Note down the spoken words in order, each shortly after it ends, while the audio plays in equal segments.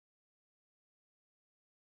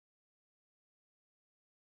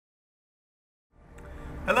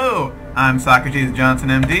Hello, I'm Socrates Johnson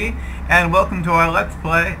MD, and welcome to our Let's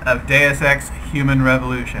Play of Deus Ex Human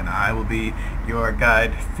Revolution. I will be your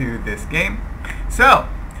guide through this game. So,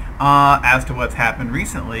 as to what's happened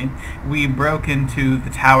recently, we broke into the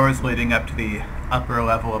towers leading up to the upper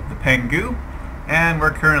level of the Pengu, and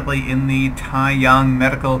we're currently in the Tai Yong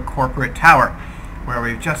Medical corporate tower, where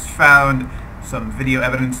we've just found some video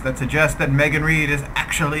evidence that suggests that Megan Reed is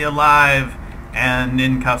actually alive and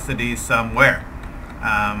in custody somewhere.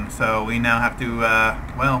 So we now have to,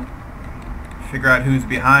 well, figure out who's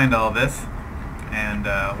behind all this, and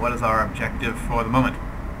what is our objective for the moment.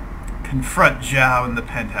 Confront Zhao in the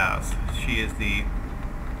penthouse. She is the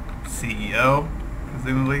CEO,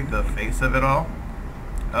 presumably, the face of it all.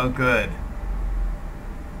 Oh good.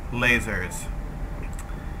 Lasers.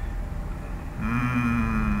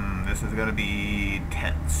 This is gonna be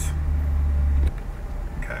tense.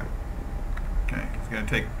 Okay. Okay, it's gonna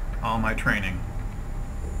take all my training.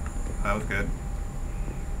 That was good.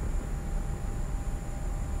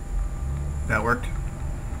 That worked.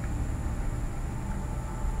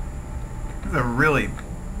 This is a really,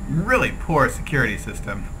 really poor security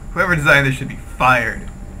system. Whoever designed this should be fired.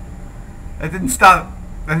 That didn't stop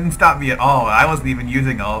me at all. I wasn't even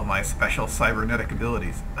using all of my special cybernetic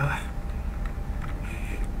abilities. Ugh.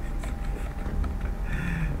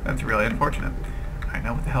 That's really unfortunate. Alright,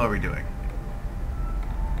 now what the hell are we doing?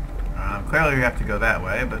 Clearly we have to go that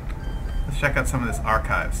way, but let's check out some of this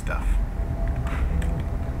archive stuff.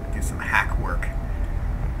 Do some hack work.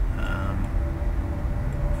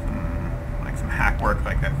 Some hack work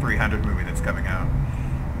like that 300 movie that's coming out.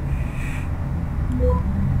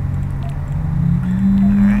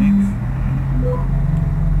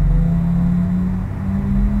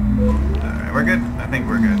 Alright, we're good? I think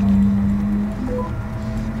we're good.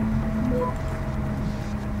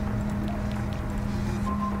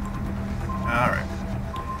 Alright.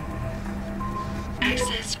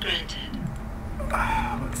 Access granted.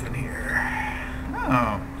 What's in here?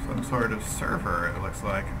 Oh, some sort of server, it looks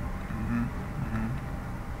like.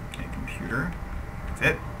 Okay, computer. That's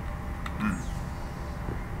it?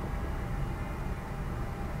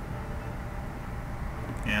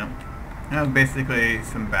 Yeah. That was basically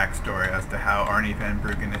some backstory as to how Arnie Van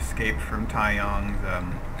Bruggen escaped from Tai Yong's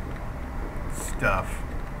stuff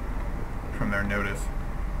from their notice.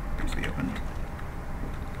 Here's the open.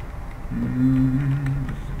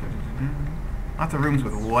 Lots of rooms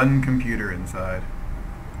with one computer inside.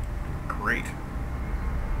 Great.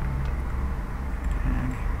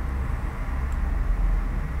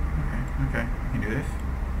 Okay, we can do this.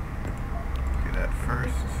 Do that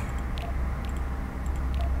first.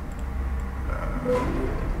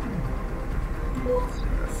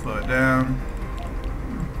 Slow it down.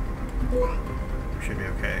 We should be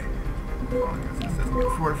okay. As long as this doesn't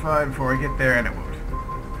get fortified before we get there, and it won't.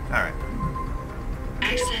 Alright.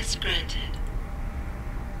 Access granted.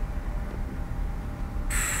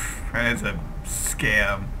 And it's a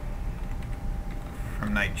scam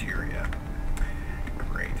from Nigeria.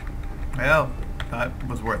 Great. Well, that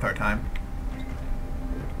was worth our time.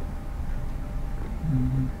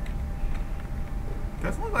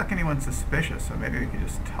 Doesn't look like anyone's suspicious, so maybe we could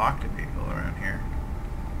just talk to people around here.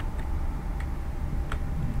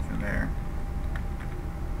 What's in there?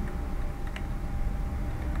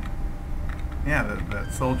 Yeah,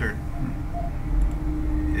 that soldier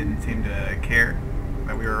didn't seem to care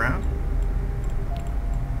that we were around.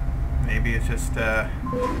 Maybe it's just,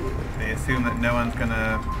 they assume that no one's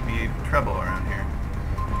gonna be trouble around here.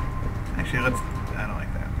 Actually, I don't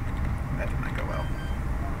like that. That did not go well.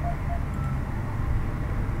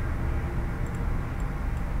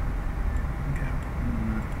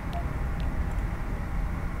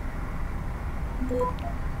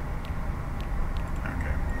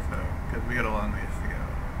 Okay, so, because we got a long ways to go.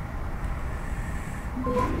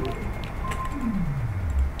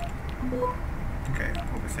 Okay,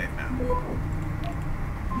 we'll be safe now.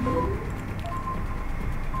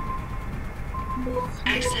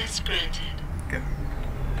 Access granted. Good.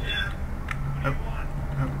 Oh,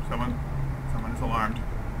 someone is alarmed.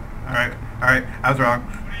 Alright, I was wrong.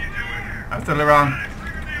 I was totally wrong.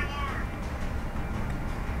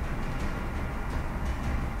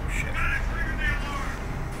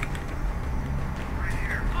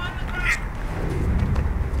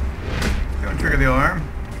 Trigger the alarm.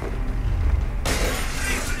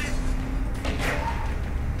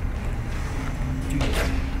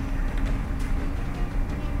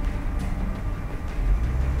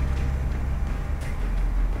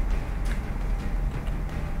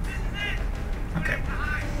 Okay.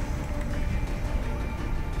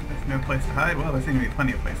 There's no place to hide. Well, there seems to be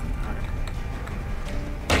plenty of places to hide.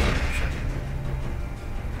 Shit.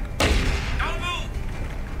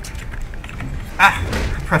 Ah!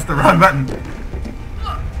 I pressed the wrong button.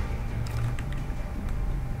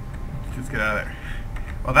 Just get out of there.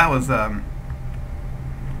 Well, that was an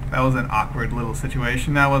awkward little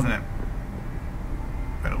situation now, wasn't it?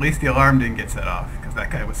 But at least the alarm didn't get set off, because that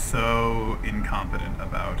guy was so incompetent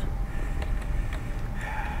about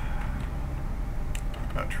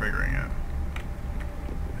triggering it.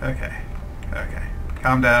 Okay. Okay.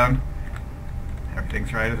 Calm down.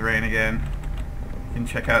 Everything's right as rain again. You can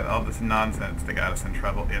check out all this nonsense that got us in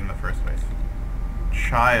trouble in the first place.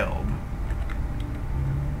 Child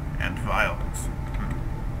and violence.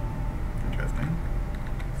 Interesting.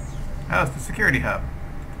 Oh, it's the security hub.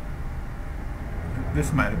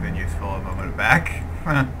 This might have been useful a moment back.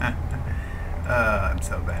 I'm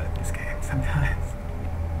so bad at this game sometimes.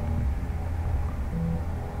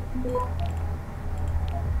 I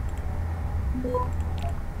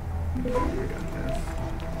got this.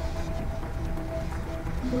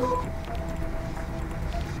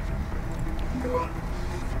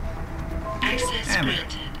 Access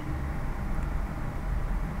granted.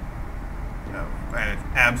 Oh, and it's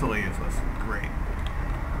absolutely useless. Great.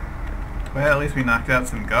 Well, at least we knocked out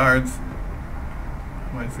some guards.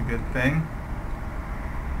 What's a good thing?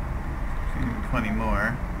 Seen plenty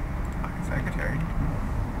more. Pocket secretary.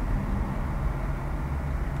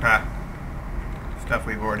 Ah. Stuff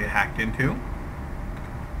we've already hacked into.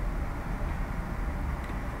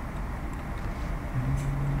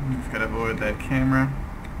 Just gotta avoid that camera.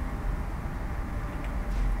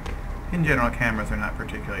 In general, cameras are not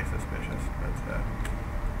particularly suspicious, but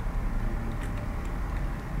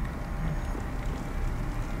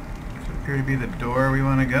this would appear to be the door we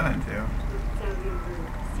want to go into. Yep.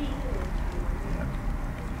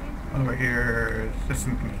 Over here, it's just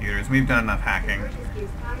some computers. We've done enough hacking.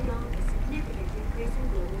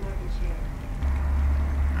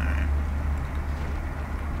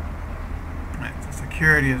 Alright, so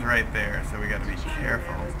security is right there, so we gotta be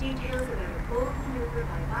careful. Details about a bold maneuver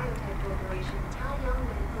by biotech corporation Tai Yong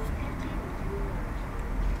Medical continue to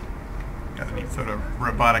emerge. Got a neat sort of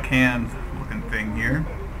robotic hand looking thing here.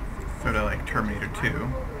 Sort of like Terminator 2.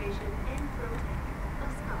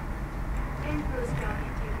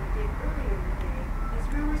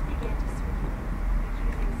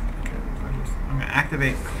 I'm going to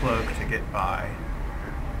activate cloak to get by.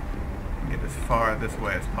 And get as far this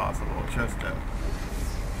way as possible, just to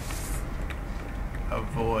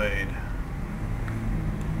avoid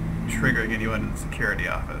triggering anyone in the security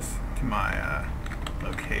office to my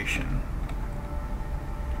location.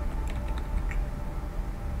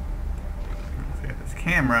 So we got this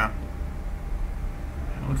camera.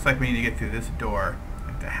 It looks like we need to get through this door.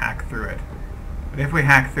 We have to hack through it. But if we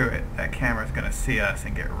hack through it, that camera is going to see us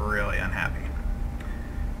and get really unhappy.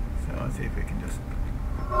 So let's see if we can just...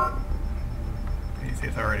 You see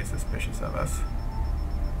it's already suspicious of us.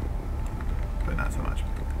 But not so much.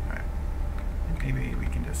 Alright. Maybe we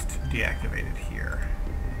can just deactivate it here.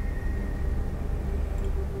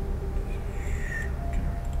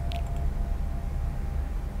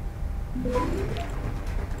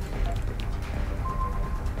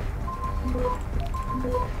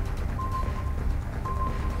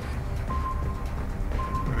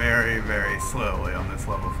 Very, very slowly on this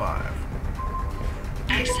level 5.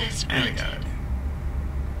 Access And we got granted. it.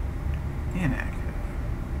 Inactive.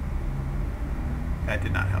 That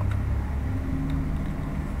did not help.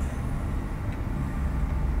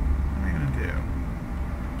 What am I going to do?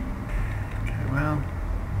 Okay, well...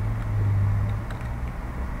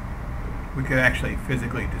 we could actually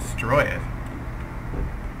physically destroy it.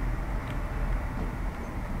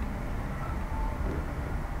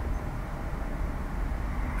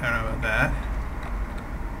 I don't know about that.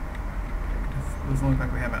 It doesn't look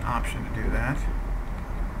like we have an option to do that.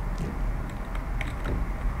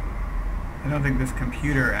 I don't think this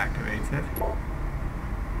computer activates it.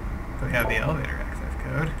 So we have the elevator access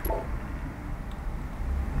code.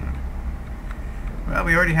 Well,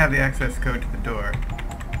 we already have the access code to the door.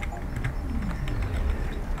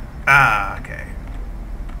 Ah, okay.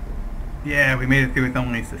 Yeah, we made it through with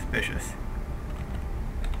only suspicious.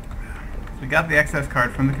 So we got the access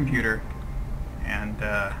card from the computer, and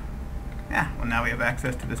yeah, well now we have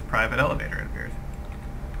access to this private elevator, it appears.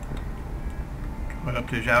 Went up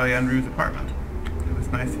to Zhao Yanru's apartment. It was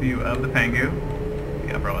a nice view of the Pengu,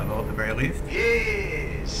 the upper level at the very least.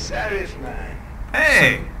 Yes, Sarif man.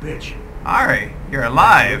 Hey! Bitch. Ari, you're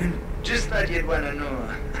alive! Just thought you'd wanna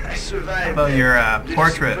know. I survived. Although your little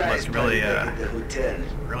portrait surprise looks really, party back at the hotel.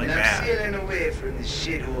 really And bad. I'm sailing away from this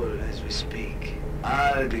shithole as we speak.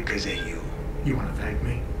 All because of you. You want to thank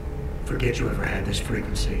me? Forget you ever had this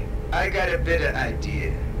frequency. I got a better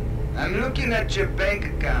idea. I'm looking at your bank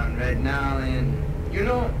account right now, and you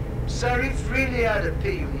know, Sarif really ought to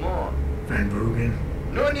pay you more. Van Bruggen?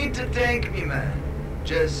 No need to thank me, man.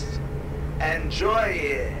 Just enjoy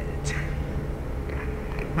it.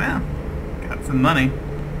 Well, got some money.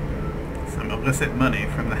 Some illicit money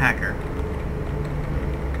from the hacker.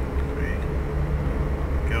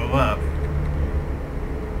 We go up.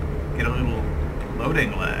 Get a little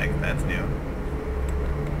loading lag. That's new.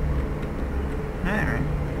 Alright.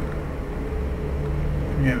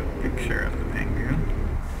 We have a picture of the penguin.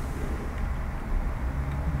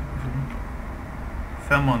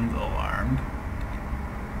 Someone's alarmed.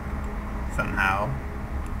 Somehow.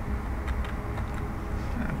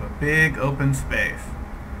 Have a big open space.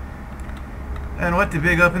 And what do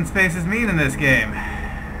big open spaces mean in this game?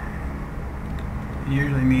 It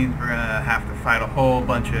usually means we're gonna have to fight a whole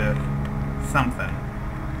bunch of something.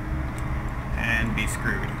 And be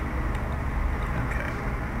screwed. Okay.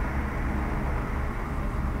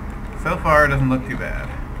 So far it doesn't look too bad.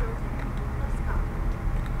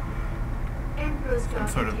 Some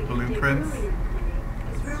sort of blueprints.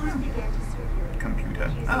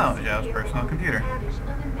 Computer. Oh, Zhao's personal computer.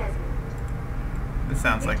 This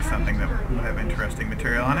sounds like something that would have interesting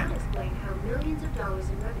material on it. Explain how millions of dollars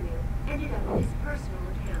in revenue ended up in his personal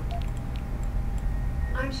account.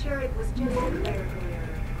 I'm sure it was just a clerical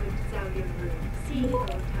error, with Zhao, CEO of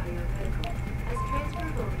Tai Yong Medical, as transfer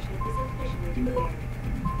of ownership is officially declared.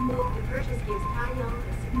 The purchase gives Tai Yong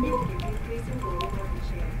a significant increase in global market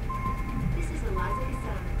share. This is Eliza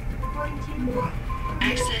Cassan, reporting to you.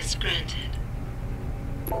 Access granted.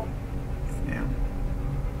 Yeah.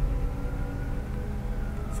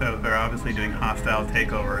 So they're obviously doing hostile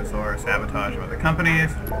takeovers or sabotage of other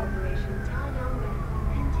companies.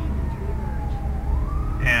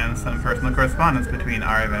 And some personal correspondence between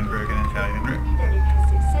Ari Van Bruggen and Zhao Yun Ru. That it has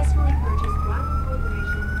successfully purchased rival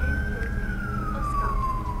corporation and of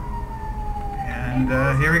Scotland. And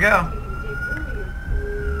here we go.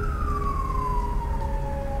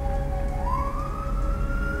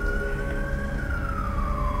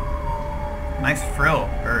 Nice frill,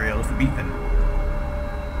 very Elizabethan.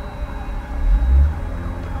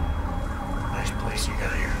 Nice place you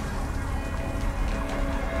got here.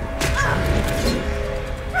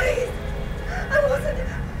 Please!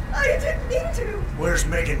 I didn't mean to. Where's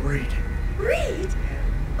Megan Reed? Reed?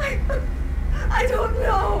 I don't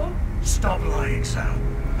know. Stop lying, Zhao.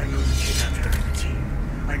 I know you kidnapped her and the team.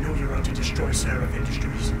 I know you're out to destroy Sarif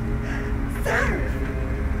Industries. Sarif?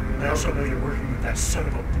 I also know you're working with that son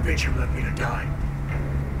of a bitch who left me to die.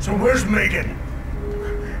 So where's Megan?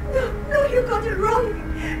 No, you got it wrong.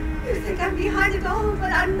 You think I'm behind it all,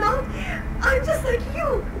 but I'm not. I'm just like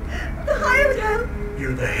you, the hired help.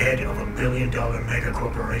 You're the head of a billion-dollar mega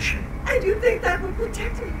corporation. And you think that will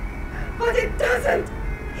protect me, but it doesn't.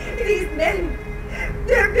 These men,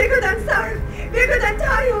 they're bigger than Sarif, bigger than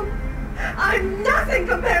Tai Yong. I'm nothing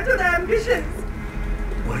compared to their ambitions.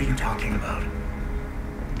 What are you talking about?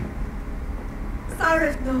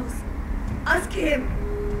 Sarif knows. Ask him.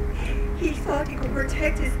 He thought he could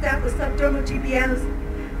protect his staff with subdermal GPLs.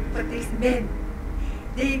 But these men,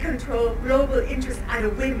 they control global interests at a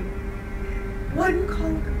whim. One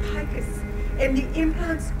called Picus, and the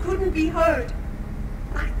implants couldn't be heard.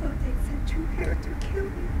 I thought they'd sent you here to kill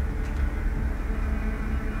me.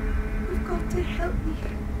 You've got to help me.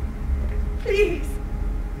 Please.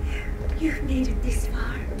 You've made it this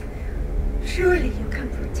far. Surely you can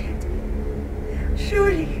protect me.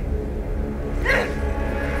 Surely.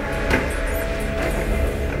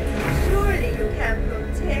 Surely you can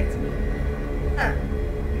protect me.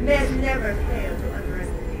 Men never fail to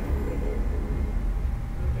underestimate women.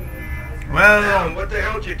 Well, What the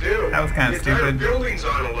hell'd you do? that was kind of The entire stupid. building's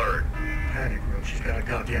on alert. Panic room. She's got a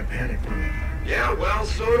goddamn panic room. Yeah, well,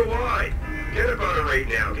 so do I. Get up on it right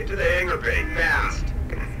now. Get to the hangar bay, fast.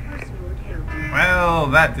 Personal account. Well,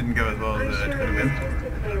 that didn't go as well I'm as sure it it could have was been. just a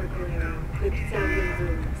clerical error, with Zhao,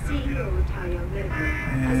 CEO of Tai Yong Medical,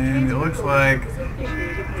 as And it transfer looks of like ownership is officially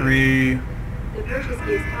declared. 3, The purchase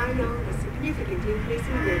gives Tai Yong a significant increase in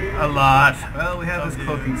global a market lot. Well, we have this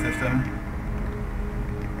cloaking system.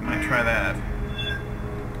 Might try that.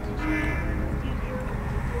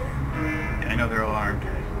 Yeah, I know they're alarmed.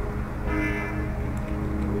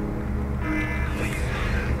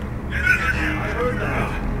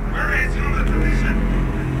 We're into the position.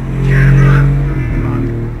 Come on.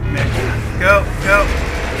 Nick. Go!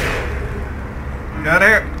 Got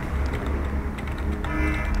here!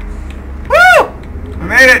 Woo! We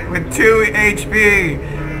made it with 2 HP!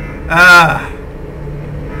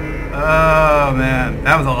 Oh man,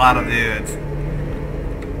 that was a lot of dudes.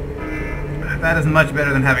 That is much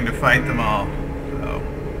better than having to fight them all. So,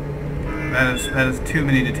 That is too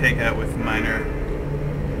many to take out with minor,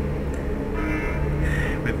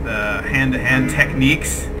 with hand-to-hand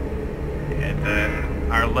techniques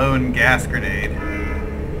and our lone gas grenade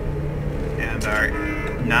and our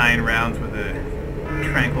 9 rounds with a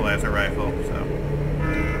tranquilizer rifle. So,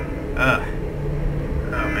 oh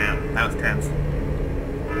man, that was tense.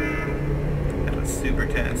 That was super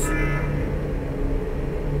tense.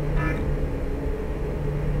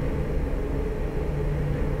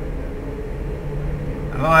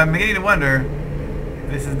 Although I'm beginning to wonder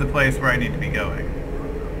if this is the place where I need to be going.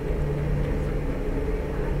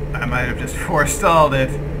 I might have just forestalled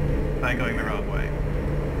it by going the wrong way.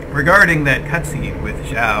 Regarding that cutscene with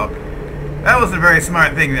Zhao, that was a very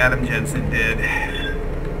smart thing that Adam Jensen did.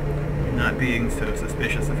 Not being so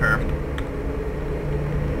suspicious of her.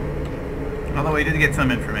 Although we did get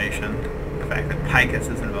some information. The fact that Picus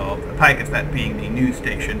is involved. Picus, that being the news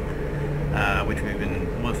station, which we've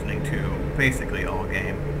been listening to basically all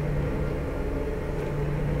game.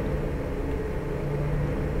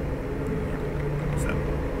 So,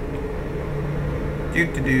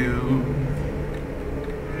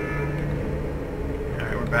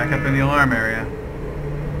 Alright, we're back up in the alarm area.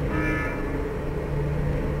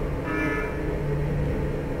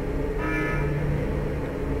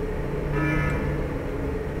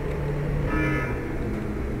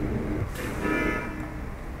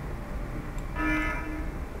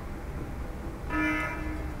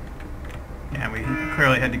 Yeah, we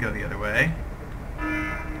clearly had to go the other way.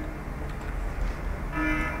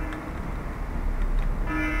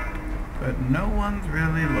 But no one's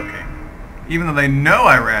really looking. Even though they know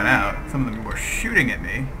I ran out, some of them were shooting at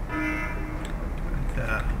me.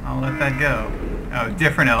 But I'll let that go. Oh,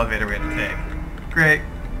 different elevator we had to take. Great.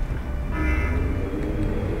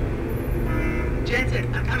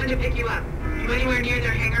 Jensen, I'm coming to pick you up. You anywhere near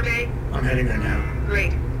their hangar bay? I'm heading there now.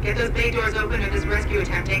 Great. Get those bay doors open or this rescue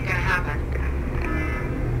attempt ain't gonna happen.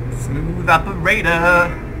 Smooth operator.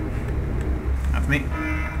 That's me.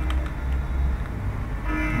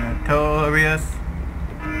 Notorious.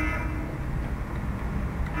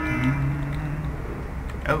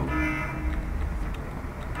 Oh.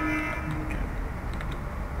 Okay.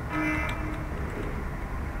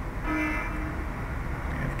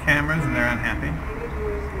 We have cameras and they're unhappy.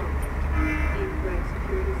 Incorrect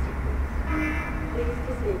security sequence. Please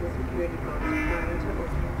disable security box prior to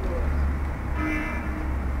opening doors.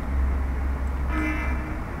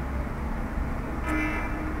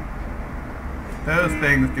 Those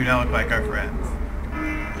things do not look like our friends.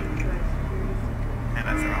 And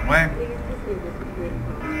that's the wrong way.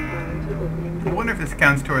 I wonder if this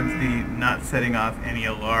counts towards the not setting off any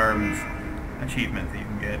alarms achievement that you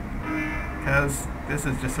can get. Because this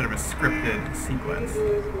is just sort of a scripted sequence.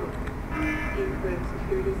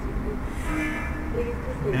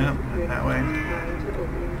 Yep, not that way.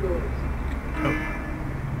 Oh.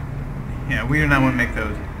 Yeah, we do not want to make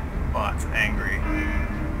those bots angry.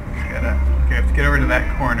 Okay, we have to get over to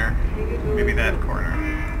that corner. Maybe that corner.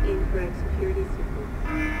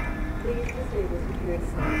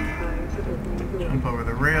 Jump over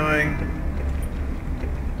the railing.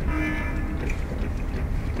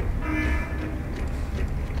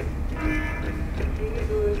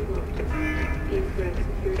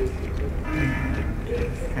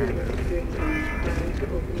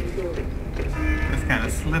 Just kind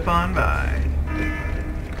of slip on by.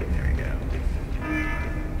 There we go.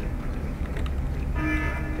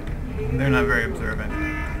 They're not very observant.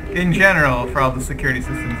 In general, for all the security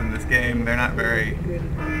systems in this game, they're not very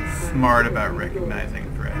smart about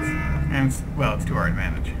recognizing threats. And it's to our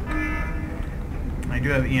advantage. I do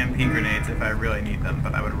have EMP grenades if I really need them,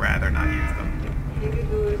 but I would rather not use them.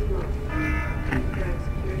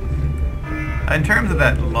 In terms of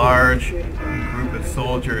that large group of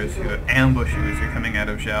soldiers who ambush you as you're coming out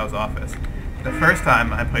of Zhao's office, the first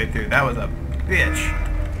time I played through, that was a bitch,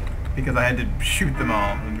 because I had to shoot them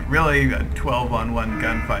all. And really, a 12-on-1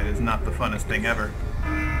 gunfight is not the funnest thing ever.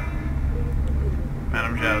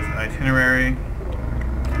 Madame Zhao's itinerary.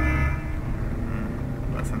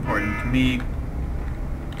 Less important to me.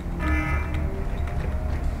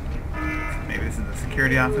 Maybe this is the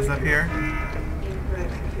security office up here.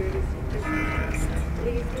 Just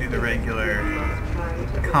do the regular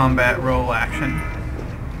combat roll action.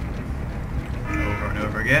 Over and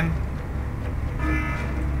over again.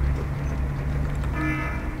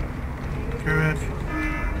 Through it.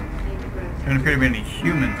 There don't appear to be any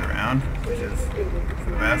humans around, which is for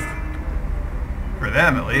the best. For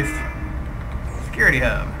them, at least. Security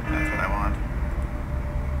hub. That's what I want.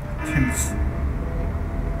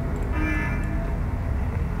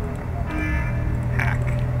 Hack.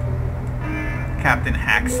 Captain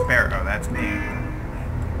Hack Sparrow, that's me.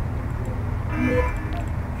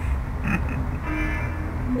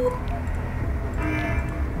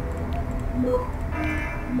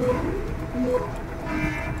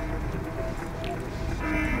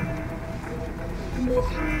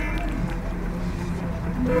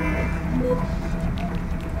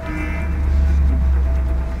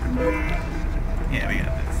 Yeah, we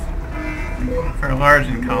got this. For a large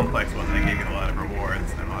and complex one, they gave you a lot of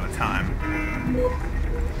rewards and a lot of time.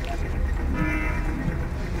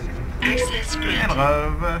 Access And a granted. lot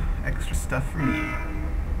of extra stuff for me.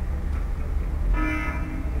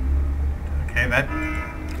 Okay, that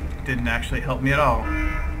didn't actually help me at all.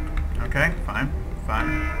 Okay, fine,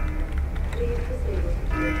 fine. Please disable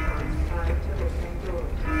security box prior to opening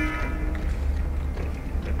doors.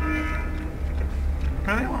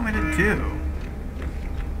 What do they want me to do?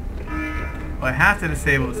 Well, I have to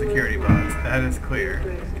disable the security box. That is clear.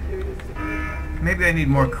 Incorrect security system. Maybe I need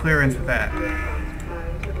more clearance with that.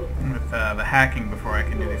 Prior to opening. With the hacking before I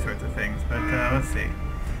can do these sorts of things. But let's see.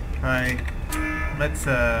 Let's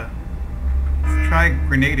try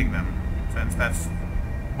grenading them, since that's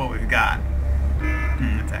what we've got.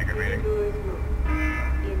 It's aggravating. Doors locked.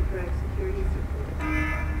 Incorrect security system.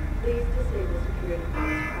 Please disable security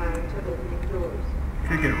box prior to opening doors.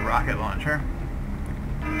 Could get a rocket launcher.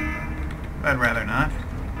 I'd rather not.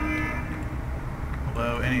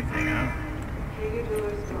 Blow anything up. Hangar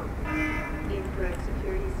doors locked. Incorrect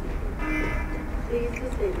security system. Please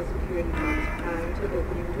disable security box prior to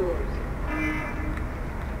opening doors.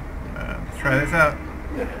 Let's try this out.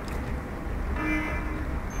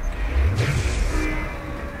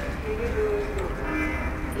 Hangar doors locked.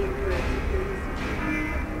 Incorrect security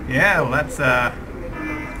system. Yeah, well that's Security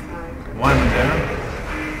box prior to one down.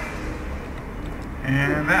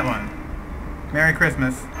 And that one. Merry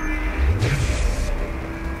Christmas.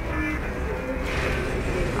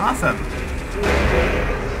 Awesome.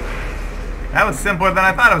 That was simpler than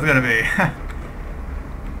I thought it was going to be.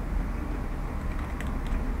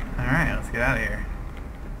 Alright, let's get out of here.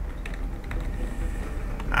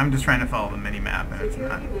 I'm just trying to follow the mini-map and it's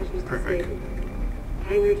not Security measures perfect. disabled.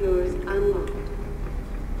 Hangar doors unlocked.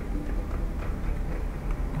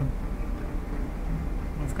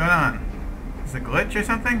 What's going on? Is it a glitch or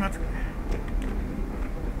something? What's...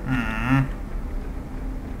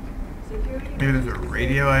 Security Maybe there's a measures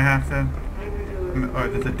radio I have to... Hangar doors Or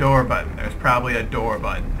there's a door button. There's probably a door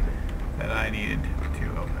button that I needed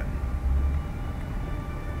to open.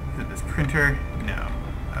 Is it this printer? No.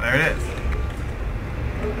 Oh, there it is.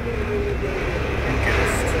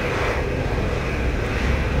 Ghost.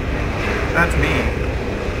 That's me.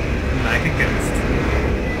 Like a ghost.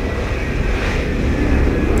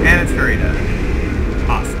 And it's Farida.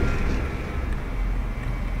 Awesome.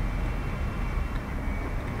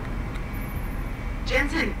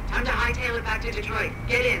 Jensen, time to hightail it back to Detroit.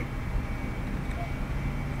 Get in.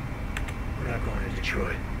 We're not going to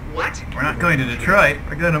Detroit. What? We're not going to Detroit.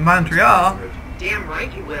 We're going to Montreal. Damn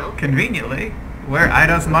right you will. Conveniently, where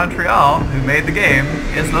Eidos Montreal, who made the game,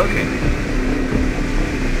 is located.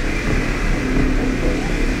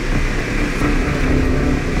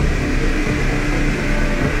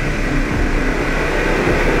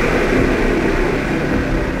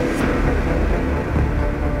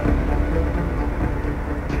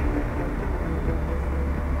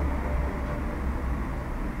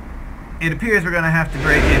 It appears we're going to have to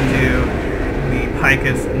break into the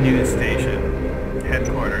Picus news station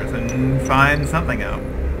headquarters and find something out.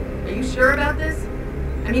 Are you sure about this?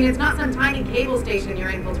 I mean, it's not some tiny cable station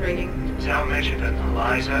you're infiltrating. Zhao mentioned an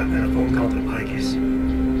Eliza and a phone call to Picus.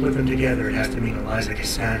 Put them together, it has to mean Eliza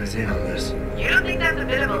Kassan is in on this. You don't think that's a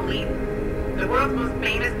bit of a leap? The world's most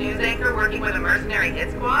famous news anchor working with a mercenary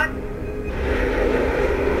hit squad? We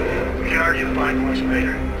can argue the fine points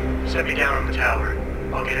later. Set me down on the tower.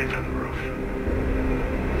 I'll get in from the roof.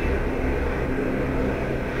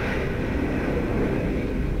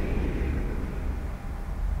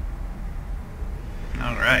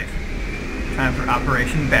 Alright. Time for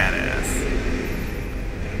Operation Badass.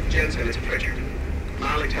 Jensen, it's Pritchard.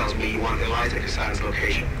 Molly tells me you want Eliza Kassan's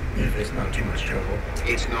location. If it's not too much trouble.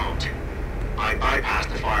 It's not. I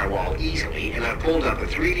bypassed the firewall easily, and I pulled up a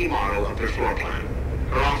 3D model of their floor plan.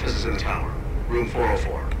 Her office is in the tower, room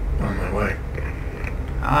 404. On my way.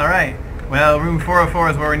 Alright. Well, room 404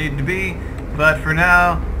 is where we need to be, but for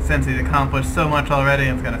now, since he's accomplished so much already,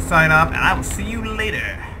 I'm going to sign off, and I will see you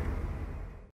later.